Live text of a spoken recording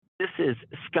This is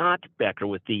Scott Becker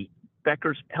with the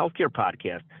Becker's Healthcare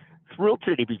Podcast. Thrilled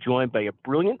today to be joined by a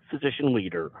brilliant physician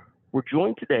leader. We're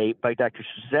joined today by Dr.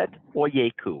 Suzette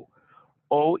Oyeku.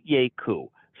 Oyeku.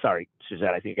 Sorry, Suzette,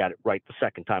 I think I got it right the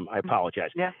second time. I apologize.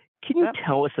 Yeah. Can you Yep.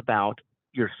 tell us about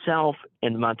yourself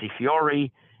and Montefiore,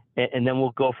 and then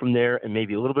we'll go from there, and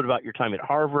maybe a little bit about your time at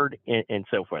Harvard and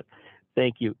so forth.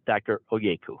 Thank you, Dr.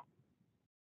 Oyeku.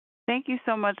 Thank you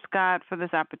so much, Scott, for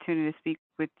this opportunity to speak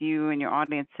with you and your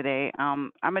audience today.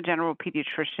 I'm a general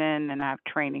pediatrician and I have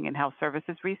training in health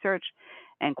services research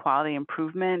and quality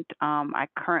improvement. I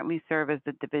currently serve as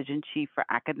the division chief for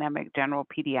academic general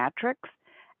pediatrics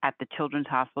at the Children's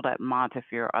Hospital at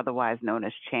Montefiore, otherwise known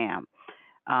as CHAM,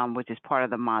 which is part of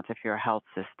the Montefiore Health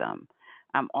System.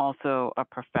 I'm also a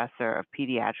professor of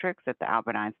pediatrics at the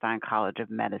Albert Einstein College of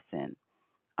Medicine.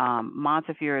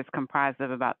 Montefiore is comprised of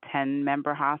about 10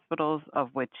 member hospitals, of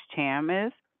which CHAM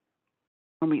is.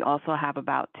 And we also have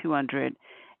about 200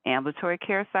 ambulatory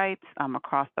care sites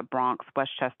across the Bronx,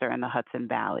 Westchester, and the Hudson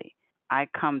Valley. I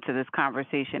come to this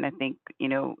conversation, I think,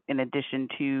 in addition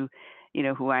to,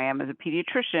 who I am as a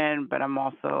pediatrician, but I'm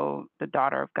also the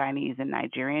daughter of Guyanese and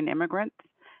Nigerian immigrants,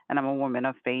 and I'm a woman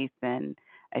of faith. And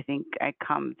I think I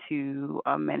come to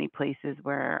many places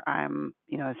where I'm,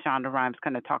 as Shonda Rhimes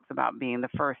kind of talks about being the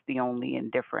first, the only,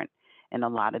 and different in a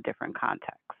lot of different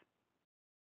contexts.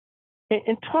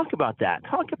 And talk about that.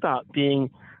 Talk about being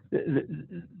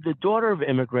the daughter of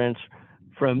immigrants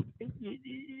from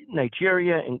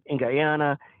Nigeria and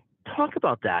Guyana. Talk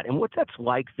about that and what that's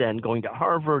like then going to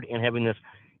Harvard and having this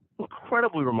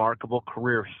incredibly remarkable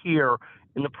career here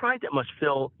and the pride that must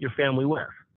fill your family with.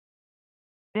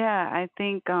 Yeah, I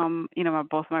think,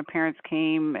 both my parents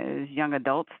came as young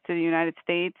adults to the United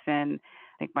States. And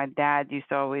I think my dad used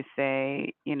to always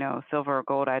say, silver or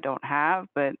gold I don't have,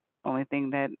 but only thing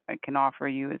that I can offer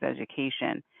you is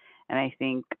education. And I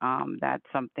think that's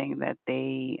something that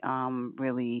they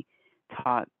really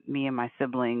taught me and my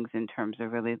siblings in terms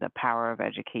of really the power of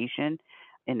education,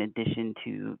 in addition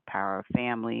to power of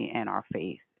family and our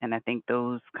faith. And I think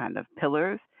those kind of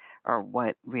pillars are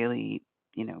what really,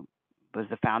 was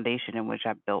the foundation in which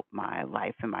I built my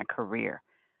life and my career.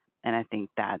 And I think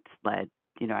that's led,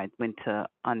 I went to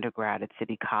undergrad at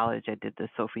City College. I did the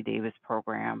Sophie Davis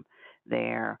program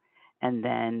there, and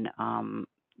then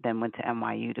went to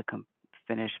NYU to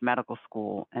finish medical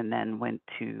school, and then went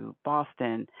to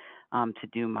Boston to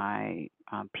do my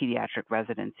pediatric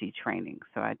residency training.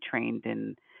 So I trained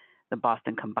in the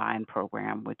Boston Combined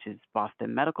program, which is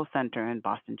Boston Medical Center and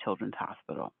Boston Children's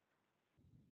Hospital.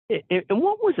 And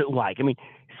what was it like? I mean,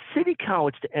 City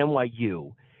College to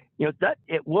NYU, that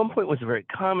at one point was a very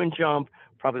common jump,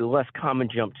 probably a less common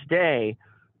jump today,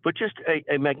 but just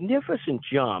a magnificent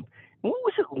jump. What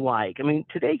was it like? I mean,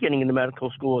 today getting into medical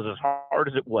school is as hard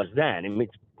as it was then. I mean,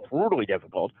 it's brutally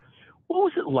difficult. What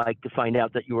was it like to find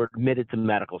out that you were admitted to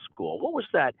medical school? What was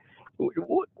that?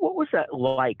 What was that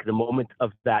like, the moment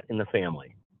of that in the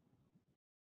family?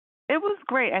 It was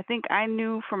great. I think I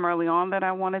knew from early on that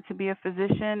I wanted to be a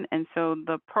physician. And so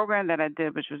the program that I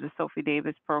did, which was the Sophie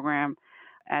Davis program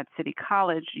at City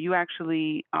College, you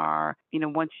actually are,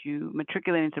 once you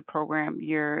matriculate into the program,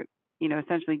 you're,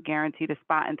 essentially guaranteed a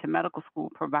spot into medical school,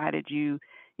 provided you,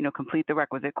 complete the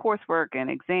requisite coursework and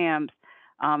exams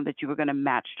that you were going to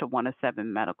match to one of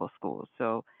 7 medical schools.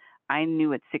 So I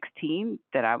knew at 16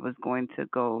 that I was going to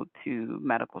go to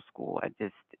medical school. I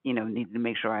just, needed to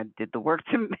make sure I did the work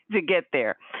to get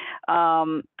there.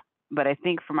 But I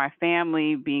think for my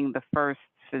family, being the first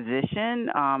physician,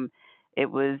 it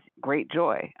was great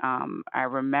joy. I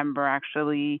remember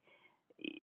actually,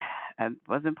 I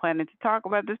wasn't planning to talk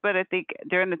about this, but I think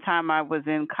during the time I was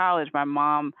in college, my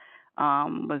mom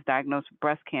was diagnosed with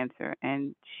breast cancer,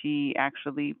 and she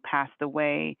actually passed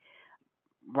away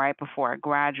right before I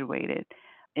graduated.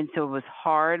 And so it was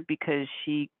hard because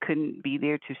she couldn't be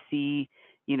there to see,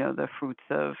 the fruits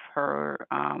of her,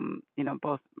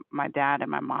 both my dad and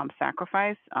my mom's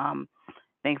sacrifice.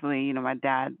 Thankfully, my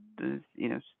dad was,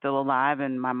 still alive,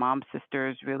 and my mom's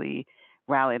sisters really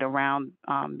rallied around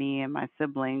me and my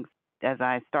siblings as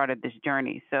I started this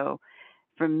journey. So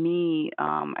for me,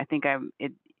 I think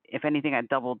if anything, I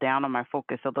doubled down on my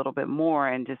focus a little bit more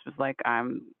and just was like,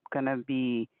 I'm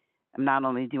not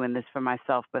only doing this for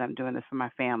myself, but I'm doing this for my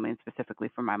family and specifically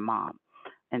for my mom.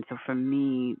 And so for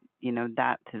me,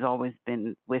 that has always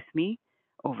been with me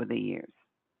over the years.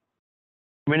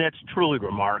 I mean, that's truly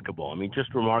remarkable. I mean,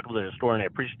 just remarkable as a historian. I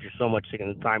appreciate you so much taking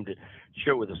the time to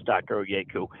share with us, Dr.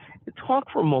 Oyeku.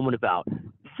 Talk for a moment about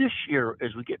this year,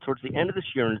 as we get towards the end of this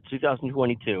year in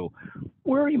 2022.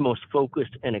 Where are you most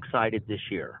focused and excited this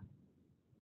year?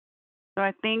 So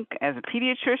I think as a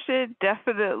pediatrician,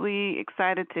 definitely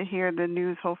excited to hear the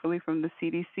news, hopefully from the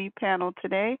CDC panel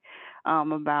today,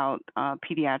 about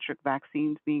pediatric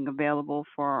vaccines being available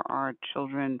for our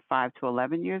children 5 to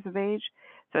 11 years of age.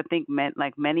 So I think,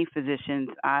 like many physicians,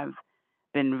 I've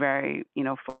been very,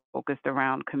 focused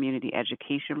around community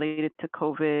education related to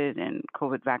COVID and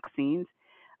COVID vaccines.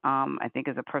 I think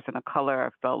as a person of color, I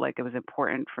felt like it was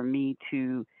important for me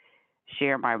to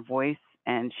share my voice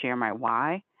and share my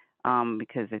why.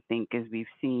 Because I think as we've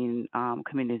seen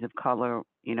communities of color,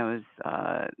 as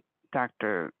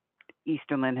Dr.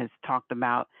 Easterlin has talked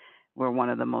about, we're one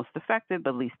of the most affected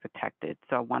but least protected.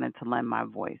 So I wanted to lend my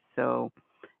voice. So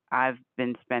I've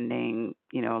been spending,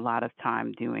 a lot of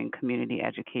time doing community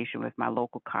education with my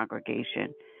local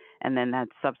congregation. And then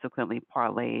that's subsequently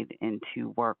parlayed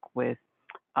into work with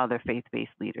other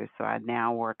faith-based leaders. So I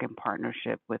now work in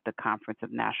partnership with the Conference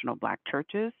of National Black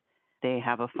Churches. They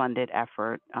have a funded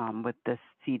effort with the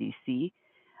CDC,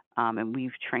 and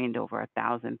we've trained over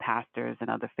 1,000 pastors and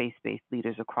other faith-based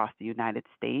leaders across the United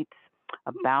States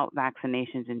about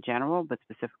vaccinations in general, but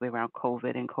specifically around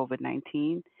COVID and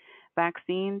COVID-19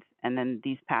 vaccines. And then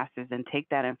these pastors then take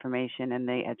that information and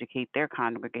they educate their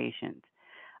congregations.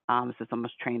 So it's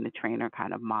almost train the trainer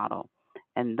kind of model.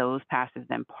 And those pastors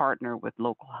then partner with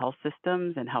local health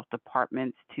systems and health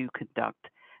departments to conduct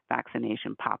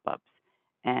vaccination pop-ups.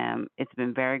 And it's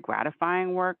been very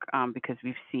gratifying work because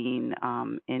we've seen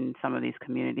in some of these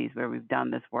communities where we've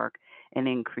done this work an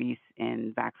increase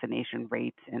in vaccination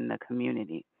rates in the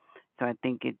community. So I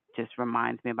think it just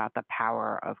reminds me about the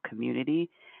power of community,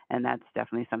 and that's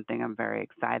definitely something I'm very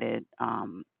excited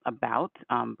about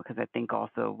because I think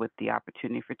also with the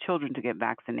opportunity for children to get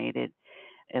vaccinated,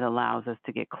 it allows us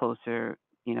to get closer,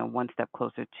 one step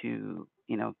closer to,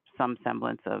 some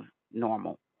semblance of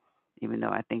normal, even though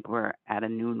I think we're at a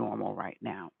new normal right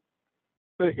now.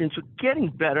 And so getting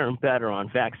better and better on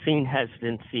vaccine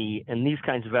hesitancy and these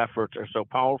kinds of efforts are so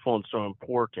powerful and so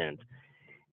important.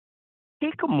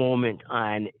 Take a moment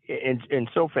on, and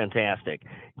so fantastic,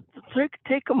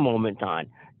 take a moment on,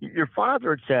 your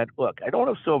father had said, look, I don't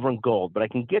have silver and gold, but I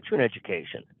can get you an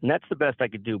education. And that's the best I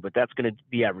could do, but that's going to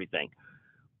be everything.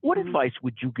 What advice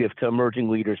would you give to emerging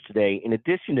leaders today, in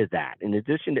addition to that, in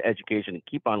addition to education and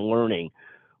keep on learning?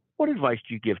 What advice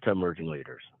do you give to emerging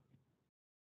leaders?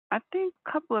 I think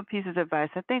a couple of pieces of advice.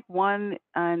 I think one,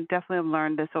 and definitely have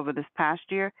learned this over this past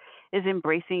year, is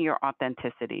embracing your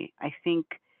authenticity. I think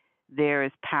there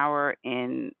is power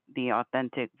in the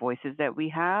authentic voices that we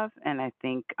have, and I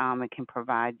think it can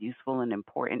provide useful and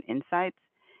important insights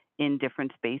in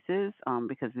different spaces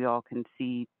because we all can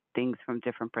see things from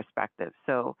different perspectives.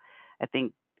 So I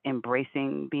think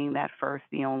embracing being that first,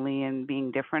 the only, and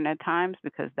being different at times,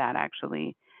 because that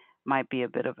actually might be a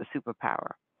bit of a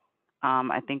superpower.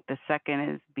 I think the second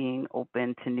is being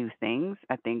open to new things.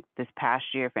 I think this past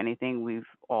year, if anything, we've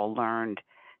all learned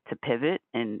to pivot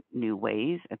in new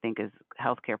ways. I think as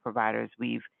healthcare providers,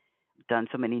 we've done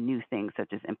so many new things,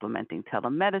 such as implementing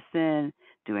telemedicine,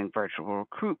 doing virtual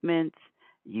recruitments,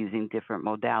 using different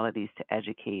modalities to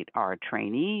educate our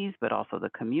trainees, but also the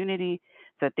community.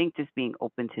 So I think just being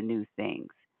open to new things.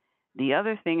 The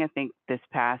other thing I think this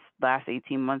last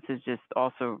 18 months has just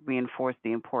also reinforced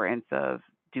the importance of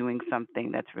doing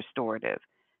something that's restorative.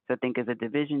 So I think as a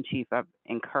division chief, I've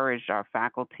encouraged our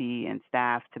faculty and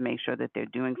staff to make sure that they're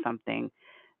doing something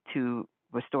to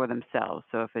restore themselves.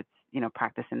 So if it's,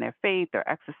 practicing their faith or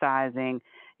exercising,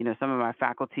 some of my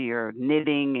faculty are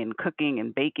knitting and cooking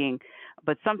and baking,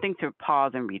 but something to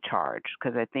pause and recharge.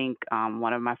 Because I think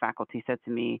one of my faculty said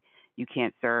to me, you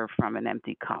can't serve from an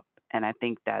empty cup. And I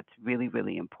think that's really,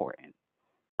 really important.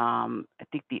 I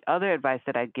think the other advice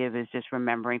that I give is just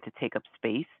remembering to take up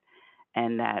space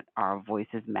and that our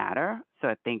voices matter. So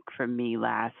I think for me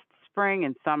last spring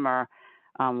and summer,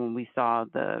 when we saw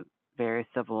the various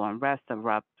civil unrest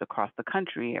erupt across the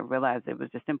country, I realized it was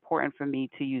just important for me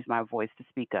to use my voice to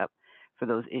speak up for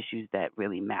those issues that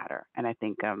really matter. And I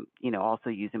think, also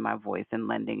using my voice and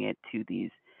lending it to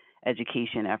these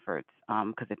education efforts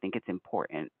because I think it's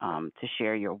important to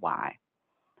share your why.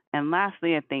 And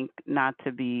lastly, I think not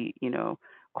to be,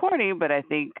 corny, but I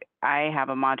think I have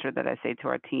a mantra that I say to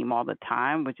our team all the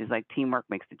time, which is like teamwork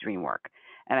makes the dream work.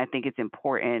 And I think it's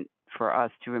important for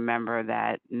us to remember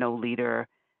that no leader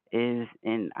is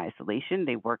in isolation.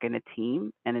 They work in a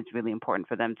team, and it's really important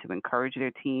for them to encourage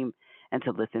their team and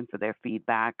to listen for their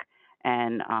feedback.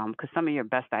 And because some of your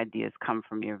best ideas come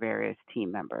from your various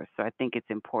team members. So I think it's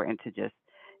important to just,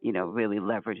 really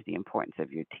leverage the importance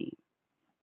of your team.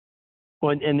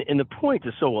 Well, and the point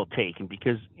is so well taken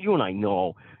because you and I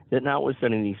know that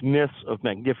notwithstanding these myths of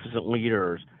magnificent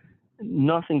leaders,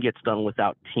 nothing gets done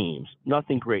without teams.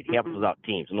 Nothing great happens Mhm. without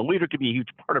teams. And the leader could be a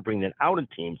huge part of bringing that out in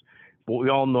teams, but we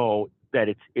all know that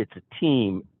it's a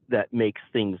team that makes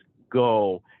things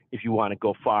go if you want to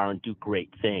go far and do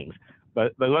great things.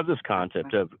 But I love this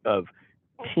concept of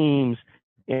teams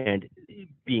and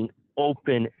being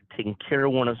open, taking care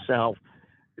of oneself,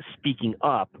 speaking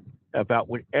up about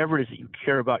whatever it is that you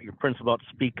care about, your principle about,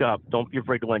 speak up. Don't be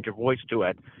afraid to lend your voice to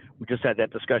it. We just had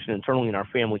that discussion internally in our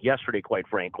family yesterday, quite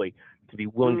frankly, to be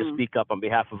willing to Mm. speak up on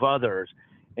behalf of others.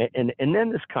 And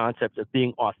then this concept of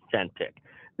being authentic.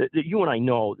 That you and I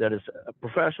know that as a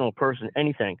professional person,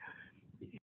 anything,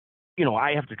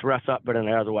 I have to dress up better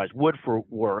than I otherwise would for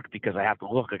work because I have to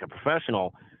look like a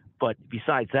professional. But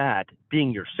besides that,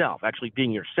 being yourself, actually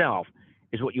being yourself,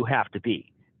 is what you have to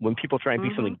be. When people try and be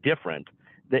Mhm. something different,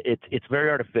 that it's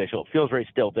very artificial. It feels very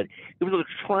stilted. Even though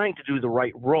they're trying to do the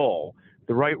right role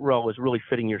is really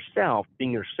fitting yourself,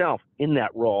 being yourself in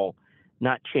that role,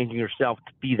 not changing yourself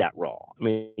to be that role. I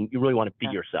mean, you really want to be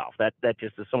Yes. yourself. That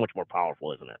just is so much more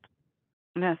powerful, isn't it?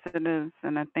 Yes, it is.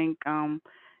 And I think,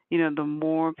 the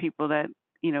more people that,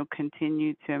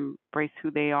 continue to embrace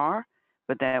who they are,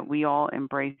 but that we all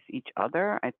embrace each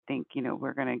other, I think,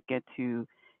 we're going to get to,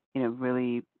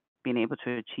 really being able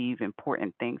to achieve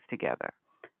important things together.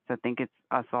 So I think it's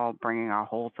us all bringing our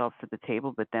whole selves to the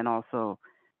table, but then also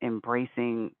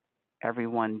embracing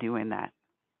everyone doing that.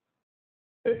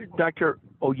 Dr.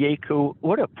 Oyeku,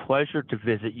 what a pleasure to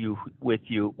visit you with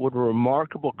you. What a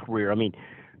remarkable career. I mean,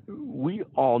 we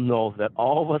all know that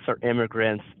all of us are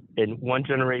immigrants in one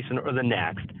generation or the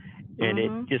next, and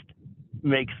it Mhm. just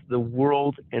makes the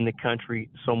world and the country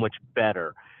so much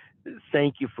better.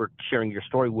 Thank you for sharing your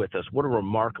story with us. What a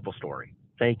remarkable story.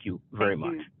 Thank you very Thank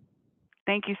much. you.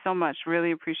 Thank you so much.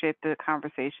 Really appreciate the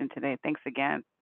conversation today. Thanks again.